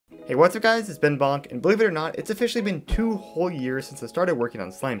Hey, what's up guys, it's BenBonk, and believe it or not, it's officially been 2 whole years since I started working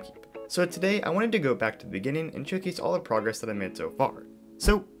on Slimekeep. So today, I wanted to go back to the beginning and showcase all the progress that I made so far.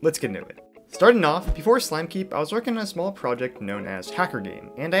 So, let's get into it. Starting off, before Slimekeep, I was working on a small project known as Hacker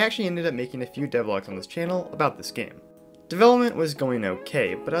Game, and I actually ended up making a few devlogs on this channel about this game. Development was going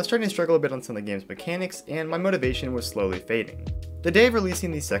okay, but I was starting to struggle a bit on some of the game's mechanics, and my motivation was slowly fading. The day of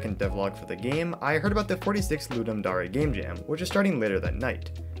releasing the second devlog for the game, I heard about the 46 Ludum Dare game jam, which is starting later that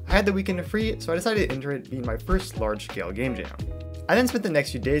night. I had the weekend free, so I decided to enter it being my first large-scale game jam. I then spent the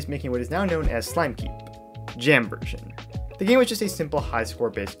next few days making what is now known as Slimekeep, Jam version. The game was just a simple high-score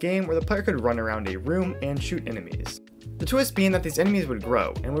based game where the player could run around a room and shoot enemies. The twist being that these enemies would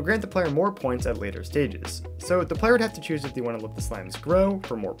grow, and would grant the player more points at later stages. So the player would have to choose if they want to let the slimes grow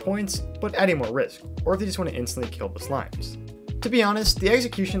for more points, but adding more risk, or if they just want to instantly kill the slimes. To be honest, the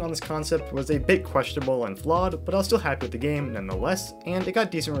execution on this concept was a bit questionable and flawed, but I was still happy with the game nonetheless, and it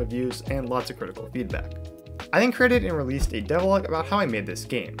got decent reviews and lots of critical feedback. I then created and released a devlog about how I made this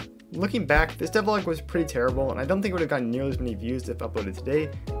game. Looking back, this devlog was pretty terrible, and I don't think it would have gotten nearly as many views if uploaded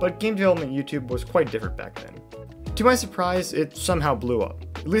today, but game development YouTube was quite different back then. To my surprise, it somehow blew up,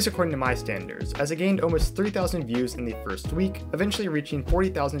 at least according to my standards, as it gained almost 3,000 views in the first week, eventually reaching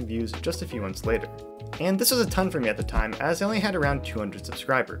 40,000 views just a few months later. And this was a ton for me at the time, as I only had around 200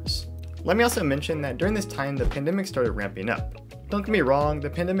 subscribers. Let me also mention that during this time the pandemic started ramping up. Don't get me wrong, the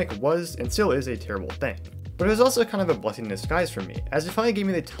pandemic was and still is a terrible thing. But it was also kind of a blessing in disguise for me, as it finally gave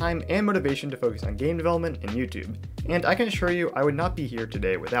me the time and motivation to focus on game development and YouTube, and I can assure you I would not be here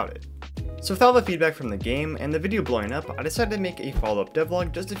today without it. So with all the feedback from the game and the video blowing up, I decided to make a follow-up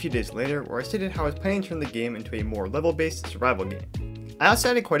devlog just a few days later where I stated how I was planning to turn the game into a more level-based survival game. I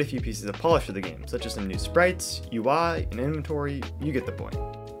also added quite a few pieces of polish to the game, such as some new sprites, UI, and inventory, you get the point.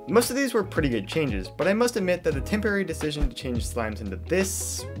 Most of these were pretty good changes, but I must admit that the temporary decision to change slimes into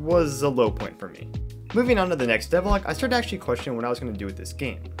this was a low point for me. Moving on to the next devlog, I started to actually question what I was going to do with this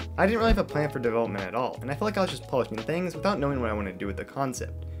game. I didn't really have a plan for development at all, and I felt like I was just polishing things without knowing what I wanted to do with the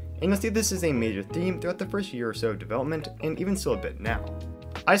concept. And you'll see this is a major theme throughout the first year or so of development, and even still a bit now.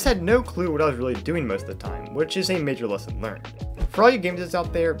 I just had no clue what I was really doing most of the time, which is a major lesson learned. For all you game devs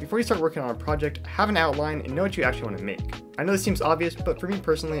out there, before you start working on a project, have an outline and know what you actually want to make. I know this seems obvious, but for me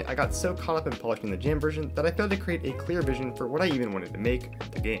personally, I got so caught up in polishing the jam version that I failed to create a clear vision for what I even wanted to make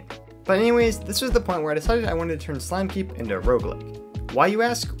of the game. But anyways, this was the point where I decided I wanted to turn Slimekeep into a roguelike. Why you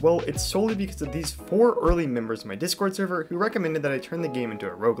ask? Well, it's solely because of these 4 early members of my Discord server who recommended that I turn the game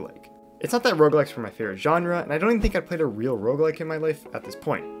into a roguelike. It's not that roguelikes were my favorite genre, and I don't even think I'd played a real roguelike in my life at this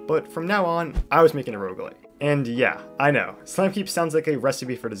point, but from now on, I was making a roguelike. And yeah, I know, Slimekeep sounds like a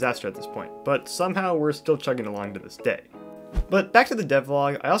recipe for disaster at this point, but somehow we're still chugging along to this day. But back to the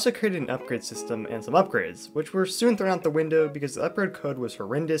devlog, I also created an upgrade system and some upgrades, which were soon thrown out the window because the upgrade code was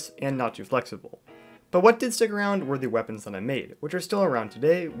horrendous and not too flexible. But what did stick around were the weapons that I made, which are still around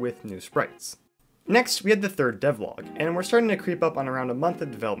today with new sprites. Next, we had the third devlog, and we're starting to creep up on around a month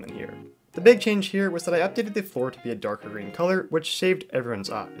of development here. The big change here was that I updated the floor to be a darker green color, which saved everyone's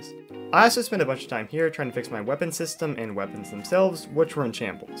eyes. I also spent a bunch of time here trying to fix my weapon system and weapons themselves, which were in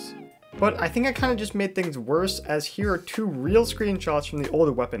shambles. But I think I kind of just made things worse, as here are 2 real screenshots from the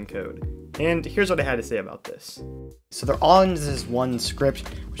old weapon code. And here's what I had to say about this. So they're all in this one script,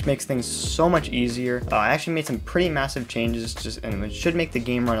 which makes things so much easier. I actually made some pretty massive changes, and it should make the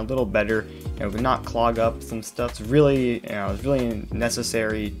game run a little better. It would not clog up some stuff. It's really, it's really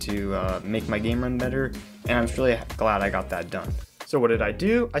necessary to make my game run better, and I'm really glad I got that done. So what did I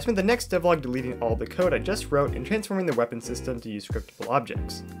do? I spent the next devlog deleting all the code I just wrote and transforming the weapon system to use scriptable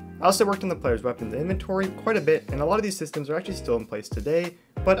objects. I also worked on the player's weapons inventory quite a bit, and a lot of these systems are actually still in place today,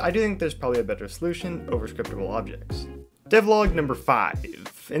 but I do think there's probably a better solution over scriptable objects. Devlog number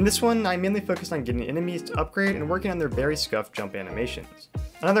 5. In this one, I mainly focused on getting enemies to upgrade and working on their very scuffed jump animations.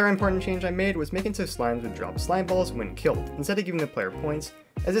 Another important change I made was making so slimes would drop slime balls when killed, instead of giving the player points,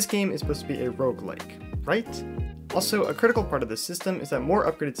 as this game is supposed to be a roguelike, right? Also, a critical part of this system is that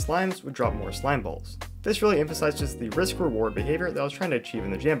more upgraded slimes would drop more slime balls. This really emphasizes the risk-reward behavior that I was trying to achieve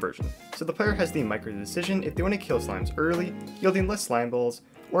in the jam version, so the player has the micro decision if they want to kill slimes early, yielding less slime balls,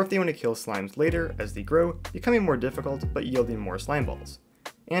 or if they want to kill slimes later as they grow, becoming more difficult but yielding more slime balls.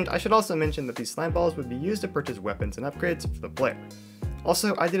 And I should also mention that these slime balls would be used to purchase weapons and upgrades for the player.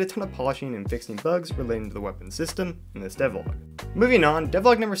 Also, I did a ton of polishing and fixing bugs relating to the weapon system in this devlog. Moving on,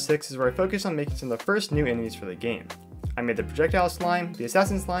 devlog number 6 is where I focused on making some of the first new enemies for the game. I made the projectile slime, the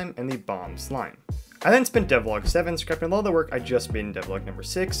assassin slime, and the bomb slime. I then spent devlog 7 scrapping all the work I just made in devlog number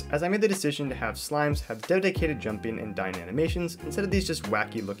 6, as I made the decision to have slimes have dedicated jumping and dying animations instead of these just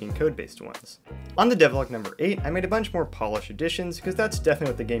wacky looking code based ones. On the devlog number 8, I made a bunch more polished additions because that's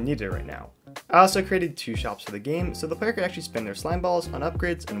definitely what the game needed right now. I also created 2 shops for the game so the player could actually spend their slime balls on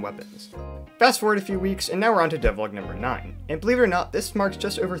upgrades and weapons. Fast forward a few weeks and now we're on to devlog number 9, and believe it or not, this marks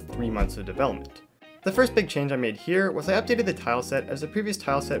just over 3 months of development. The first big change I made here was I updated the tile set, as the previous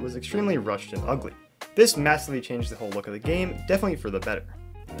tile set was extremely rushed and ugly. This massively changed the whole look of the game, definitely for the better.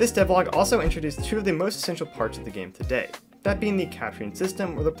 This devlog also introduced 2 of the most essential parts of the game today, that being the capturing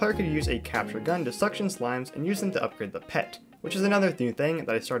system where the player could use a capture gun to suction slimes and use them to upgrade the pet, which is another new thing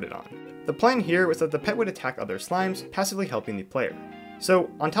that I started on. The plan here was that the pet would attack other slimes, passively helping the player.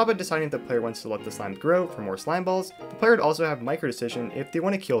 So, on top of deciding if the player wants to let the slimes grow for more slime balls, the player would also have micro decision if they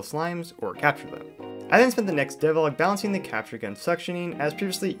want to kill slimes or capture them. I then spent the next devlog balancing the capture gun suctioning, as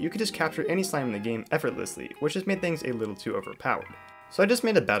previously you could just capture any slime in the game effortlessly, which just made things a little too overpowered. So I just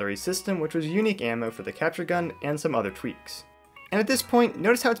made a battery system which was unique ammo for the capture gun and some other tweaks. And at this point,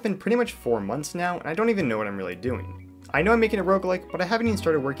 notice how it's been pretty much 4 months now and I don't even know what I'm really doing. I know I'm making a roguelike, but I haven't even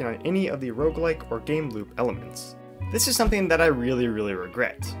started working on any of the roguelike or game loop elements. This is something that I really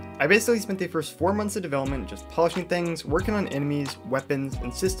regret. I basically spent the first 4 months of development just polishing things, working on enemies, weapons,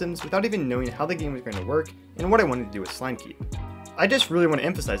 and systems without even knowing how the game was going to work and what I wanted to do with Slimekeep. I just really want to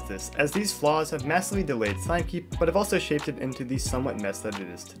emphasize this, as these flaws have massively delayed Slimekeep, but have also shaped it into the somewhat mess that it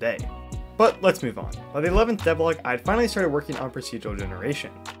is today. But let's move on. By the 11th devlog, I had finally started working on procedural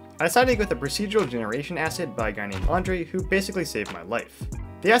generation. I decided to go with a procedural generation asset by a guy named Andre who basically saved my life.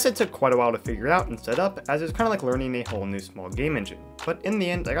 The asset took quite a while to figure out and set up, as it was kind of like learning a whole new small game engine, but in the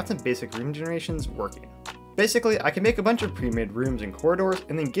end I got some basic room generations working. Basically, I can make a bunch of pre-made rooms and corridors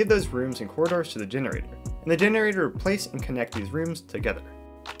and then give those rooms and corridors to the generator, and the generator would place and connect these rooms together.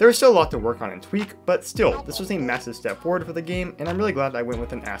 There was still a lot to work on and tweak, but still, this was a massive step forward for the game, and I'm really glad I went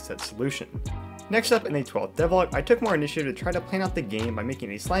with an asset solution. Next up, in the 12th devlog, I took more initiative to try to plan out the game by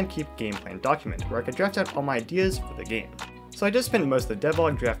making a Slimekeep game plan document where I could draft out all my ideas for the game. So I just spent most of the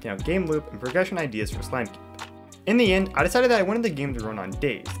devlog drafting out game loop and progression ideas for Slimekeep. In the end, I decided that I wanted the game to run on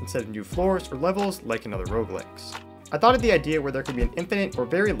days instead of new floors or levels like in other roguelikes. I thought of the idea where there could be an infinite or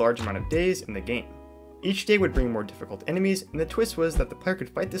very large amount of days in the game. Each day would bring more difficult enemies, and the twist was that the player could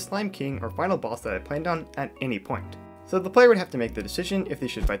fight the Slime King or final boss that I planned on at any point. So the player would have to make the decision if they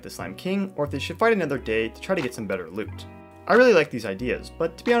should fight the Slime King or if they should fight another day to try to get some better loot. I really like these ideas,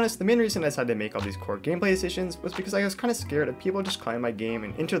 but to be honest, the main reason I decided to make all these core gameplay decisions was because I was kind of scared of people just climbing my game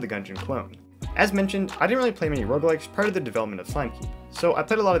and enter the gungeon clone. As mentioned, I didn't really play many roguelikes prior to the development of Slimekeep, so I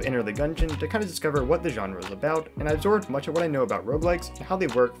played a lot of Enter the Gungeon to kind of discover what the genre is about, and I absorbed much of what I know about roguelikes and how they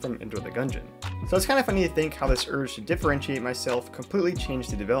work from Enter the Gungeon. So it's kind of funny to think how this urge to differentiate myself completely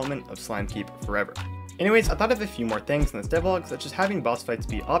changed the development of Slimekeep forever. Anyways, I thought of a few more things in this devlog, such as having boss fights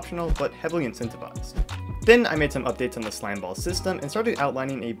be optional but heavily incentivized. Then I made some updates on the slime ball system and started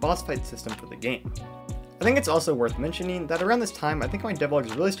outlining a boss fight system for the game. I think it's also worth mentioning that around this time I think my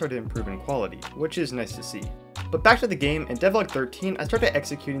devlogs really started to improve in quality, which is nice to see. But back to the game, in devlog 13 I started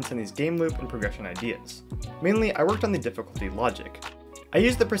executing some of these game loop and progression ideas. Mainly I worked on the difficulty logic. I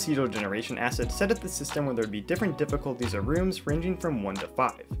used the procedural generation asset to set up the system where there would be different difficulties of rooms ranging from 1 to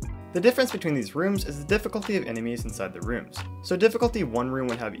 5. The difference between these rooms is the difficulty of enemies inside the rooms. So difficulty 1 room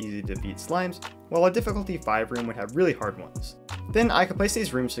would have easy to defeat slimes, while a difficulty 5 room would have really hard ones. Then I could place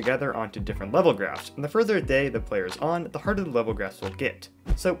these rooms together onto different level graphs, and the further day the player is on, the harder the level graphs will get.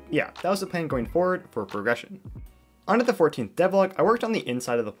 So yeah, that was the plan going forward for progression. On to the 14th devlog, I worked on the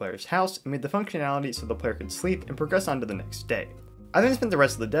inside of the player's house and made the functionality so the player could sleep and progress on to the next day. I then spent the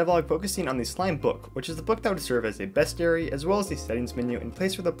rest of the devlog focusing on the slime book, which is the book that would serve as a bestiary as well as the settings menu in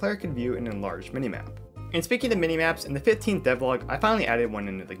place where the player could view an enlarged minimap. And speaking of minimaps, in the 15th devlog, I finally added one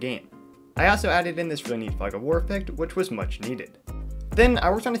into the game. I also added in this really neat fog of war effect, which was much needed. Then I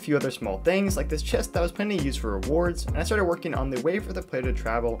worked on a few other small things like this chest that I was planning to use for rewards, and I started working on the way for the player to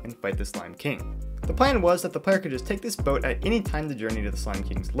travel and fight the Slime King. The plan was that the player could just take this boat at any time to journey to the Slime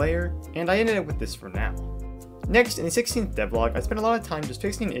King's lair, and I ended up with this for now. Next, in the 16th devlog, I spent a lot of time just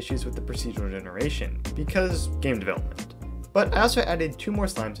fixing issues with the procedural generation, because game development. But I also added 2 more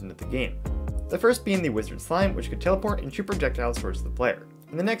slimes into the game. The first being the wizard slime, which could teleport and shoot projectiles towards the player,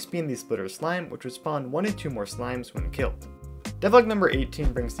 and the next being the splitter slime, which would spawn 1 to 2 more slimes when killed. Devlog number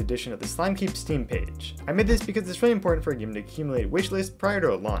 18 brings the addition of the Slimekeep Steam page. I made this because it's really important for a game to accumulate wishlist prior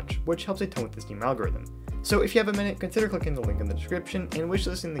to a launch, which helps a ton with the Steam algorithm. So if you have a minute, consider clicking the link in the description and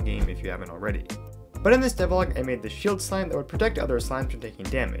wishlisting the game if you haven't already. But in this devlog, I made the shield slime that would protect other slimes from taking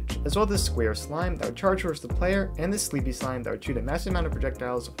damage, as well as this square slime that would charge towards the player, and this sleepy slime that would shoot a massive amount of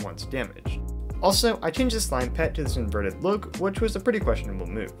projectiles once damaged. Also, I changed the slime pet to this inverted look, which was a pretty questionable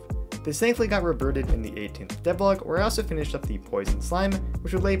move. This thankfully got reverted in the 18th devlog, where I also finished up the poison slime,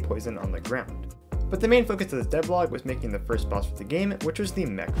 which would lay poison on the ground. But the main focus of this devlog was making the first boss for the game, which was the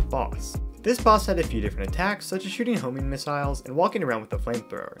mech boss. This boss had a few different attacks, such as shooting homing missiles and walking around with a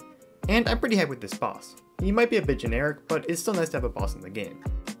flamethrower. And I'm pretty happy with this boss. He might be a bit generic, but it's still nice to have a boss in the game.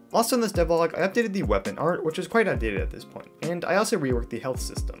 Also in this devlog, I updated the weapon art, which was quite outdated at this point, and I also reworked the health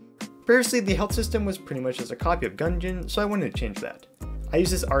system. Previously, the health system was pretty much just a copy of Gungeon, so I wanted to change that. I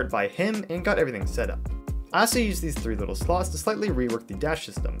used this art by him and got everything set up. I also used these 3 little slots to slightly rework the dash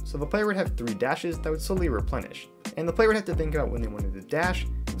system, so the player would have 3 dashes that would slowly replenish, and the player would have to think about when they wanted to dash,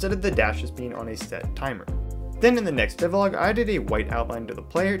 instead of the dashes being on a set timer. Then in the next devlog, I added a white outline to the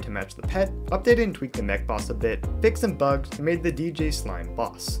player to match the pet, updated and tweaked the mech boss a bit, fixed some bugs, and made the DJ Slime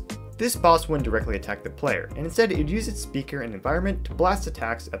boss. This boss wouldn't directly attack the player, and instead it would use its speaker and environment to blast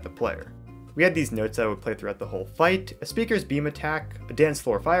attacks at the player. We had these notes that would play throughout the whole fight, a speaker's beam attack, a dance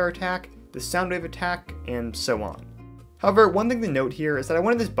floor fire attack, the sound wave attack, and so on. However, one thing to note here is that I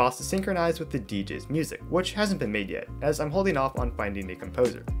wanted this boss to synchronize with the DJ's music, which hasn't been made yet, as I'm holding off on finding a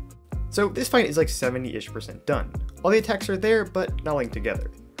composer. So this fight is like 70-ish% done. All the attacks are there, but not linked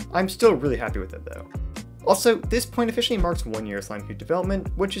together. I'm still really happy with it though. Also, this point officially marks 1 year of Slimekeep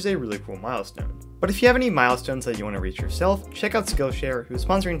development, which is a really cool milestone. But if you have any milestones that you want to reach yourself, check out Skillshare, who is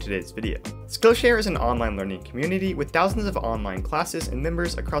sponsoring today's video. Skillshare is an online learning community with thousands of online classes and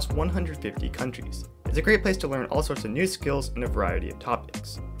members across 150 countries. It's a great place to learn all sorts of new skills in a variety of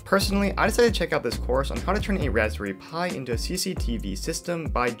topics. Personally, I decided to check out this course on how to turn a Raspberry Pi into a CCTV system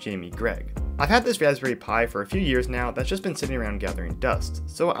by Jamie Gregg. I've had this Raspberry Pi for a few years now that's just been sitting around gathering dust,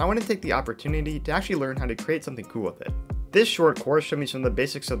 so I wanted to take the opportunity to actually learn how to create something cool with it. This short course showed me some of the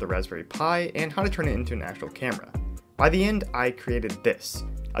basics of the Raspberry Pi and how to turn it into an actual camera. By the end, I created this.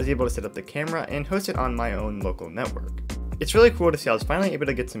 I was able to set up the camera and host it on my own local network. It's really cool to see I was finally able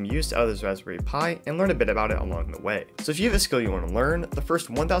to get some use out of this Raspberry Pi and learn a bit about it along the way. So if you have a skill you want to learn, the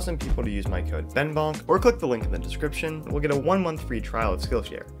first 1,000 people to use my code BenBonk or click the link in the description will get a 1-month free trial of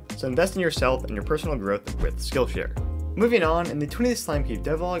Skillshare. So invest in yourself and your personal growth with Skillshare. Moving on, in the 20th Slimekeep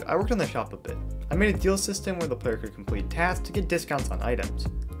devlog, I worked on the shop a bit. I made a deal system where the player could complete tasks to get discounts on items.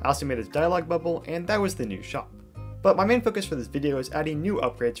 I also made a dialogue bubble, and that was the new shop. But my main focus for this video is adding new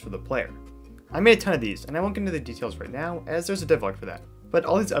upgrades for the player. I made a ton of these, and I won't get into the details right now, as there's a devlog for that, but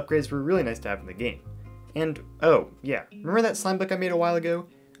all these upgrades were really nice to have in the game. And, oh, yeah, remember that slime book I made a while ago?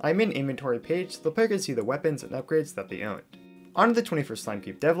 I made an inventory page so the player could see the weapons and upgrades that they owned. On to the 21st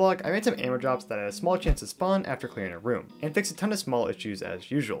Slimekeep devlog, I made some ammo drops that had a small chance to spawn after clearing a room, and fixed a ton of small issues as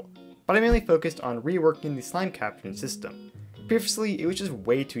usual. But I mainly focused on reworking the slime capturing system. Previously, it was just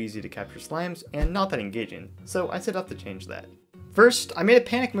way too easy to capture slimes, and not that engaging, so I set off to change that. First, I made a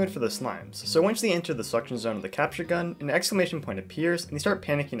panic mode for the slimes, so once they enter the suction zone of the capture gun, an exclamation point appears and they start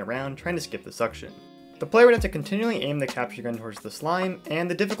panicking around trying to skip the suction. The player would have to continually aim the capture gun towards the slime,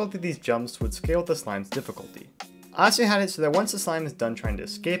 and the difficulty of these jumps would scale with the slime's difficulty. I also had it so that once the slime is done trying to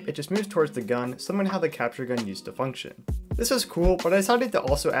escape, it just moves towards the gun, similar to how the capture gun used to function. This was cool, but I decided to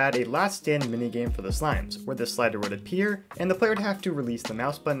also add a last stand minigame for the slimes, where the slider would appear, and the player would have to release the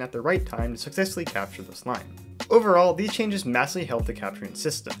mouse button at the right time to successfully capture the slime. Overall, these changes massively helped the capturing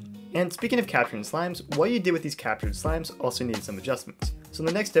system. And speaking of capturing slimes, what you did with these captured slimes also needed some adjustments, so in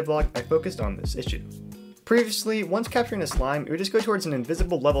the next devlog I focused on this issue. Previously, once capturing a slime, it would just go towards an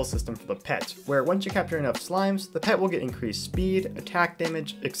invisible level system for the pet, where once you capture enough slimes, the pet will get increased speed, attack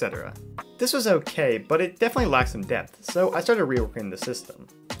damage, etc. This was okay, but it definitely lacked some depth, so I started reworking the system.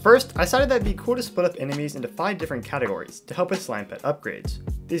 First, I decided that it'd be cool to split up enemies into 5 different categories to help with slime pet upgrades.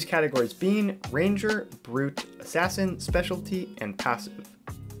 These categories being Ranger, Brute, Assassin, Specialty, and Passive.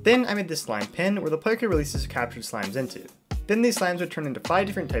 Then I made this slime pen where the player could release his captured slimes into. Then these slimes would turn into 5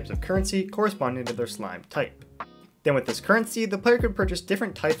 different types of currency corresponding to their slime type. Then with this currency, the player could purchase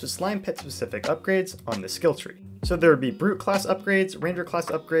different types of slime pet specific upgrades on the skill tree. So there would be Brute class upgrades, Ranger class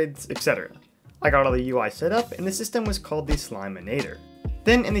upgrades, etc. I got all the UI set up, and the system was called the Slimeinator.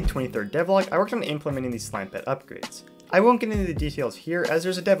 Then in the 23rd devlog, I worked on implementing these slime pet upgrades. I won't get into the details here as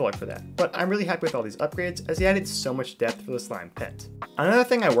there's a devlog for that, but I'm really happy with all these upgrades as they added so much depth for the slime pet. Another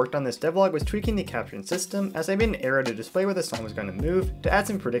thing I worked on this devlog was tweaking the capturing system, as I made an arrow to display where the slime was going to move to add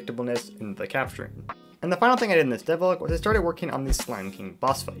some predictableness in the capturing. And the final thing I did in this devlog was I started working on the Slime King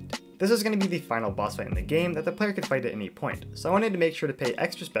boss fight. This was going to be the final boss fight in the game that the player could fight at any point, so I wanted to make sure to pay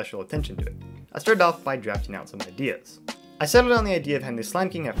extra special attention to it. I started off by drafting out some ideas. I settled on the idea of having the Slime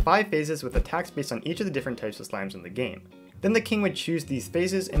King have 5 phases with attacks based on each of the different types of slimes in the game. Then the king would choose these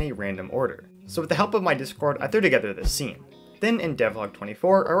phases in a random order. So with the help of my Discord, I threw together this scene. Then in devlog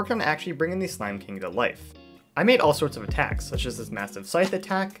 24, I worked on actually bringing the Slime King to life. I made all sorts of attacks, such as this massive scythe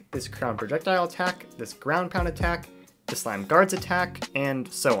attack, this crown projectile attack, this ground pound attack, the slime guards attack, and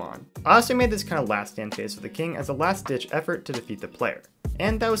so on. I also made this kind of last stand phase for the king as a last ditch effort to defeat the player,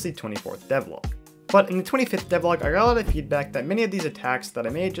 and that was the 24th devlog. But in the 25th devlog, I got a lot of feedback that many of these attacks that I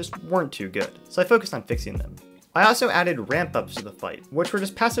made just weren't too good, so I focused on fixing them. I also added ramp ups to the fight, which were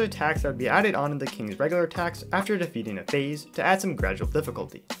just passive attacks that would be added on to the king's regular attacks after defeating a phase to add some gradual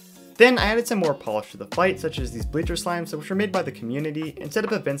difficulty. Then I added some more polish to the fight, such as these bleacher slimes which were made by the community and set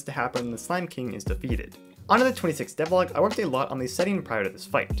up events to happen when the Slime King is defeated. On to the 26th devlog, I worked a lot on the setting prior to this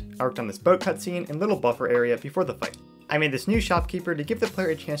fight. I worked on this boat cutscene and little buffer area before the fight. I made this new shopkeeper to give the player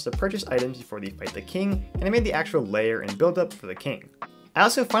a chance to purchase items before they fight the king, and I made the actual lair and build up for the king. I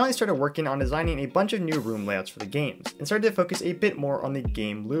also finally started working on designing a bunch of new room layouts for the games, and started to focus a bit more on the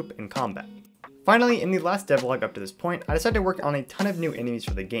game loop and combat. Finally, in the last devlog up to this point, I decided to work on a ton of new enemies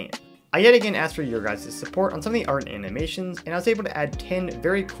for the game. I yet again asked for your guys' support on some of the art and animations, and I was able to add 10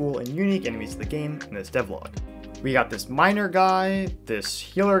 very cool and unique enemies to the game in this devlog. We got this miner guy, this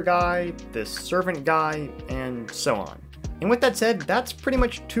healer guy, this servant guy, and so on. And with that said, that's pretty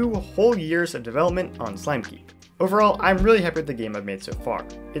much 2 whole years of development on Slimekeep. Overall, I'm really happy with the game I've made so far.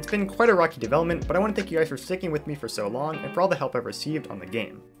 It's been quite a rocky development, but I want to thank you guys for sticking with me for so long and for all the help I've received on the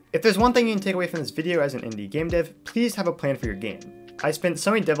game. If there's one thing you can take away from this video as an indie game dev, please have a plan for your game. I spent so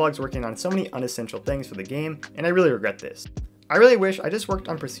many devlogs working on so many unessential things for the game, and I really regret this. I really wish I just worked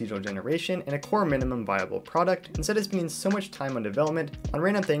on procedural generation and a core minimum viable product instead of spending so much time on development on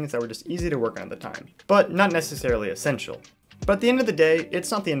random things that were just easy to work on at the time, but not necessarily essential. But at the end of the day,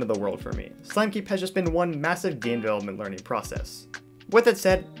 it's not the end of the world for me. Slimekeep has just been one massive game development learning process. With that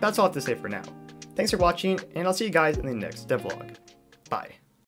said, that's all I have to say for now. Thanks for watching, and I'll see you guys in the next devlog. Bye.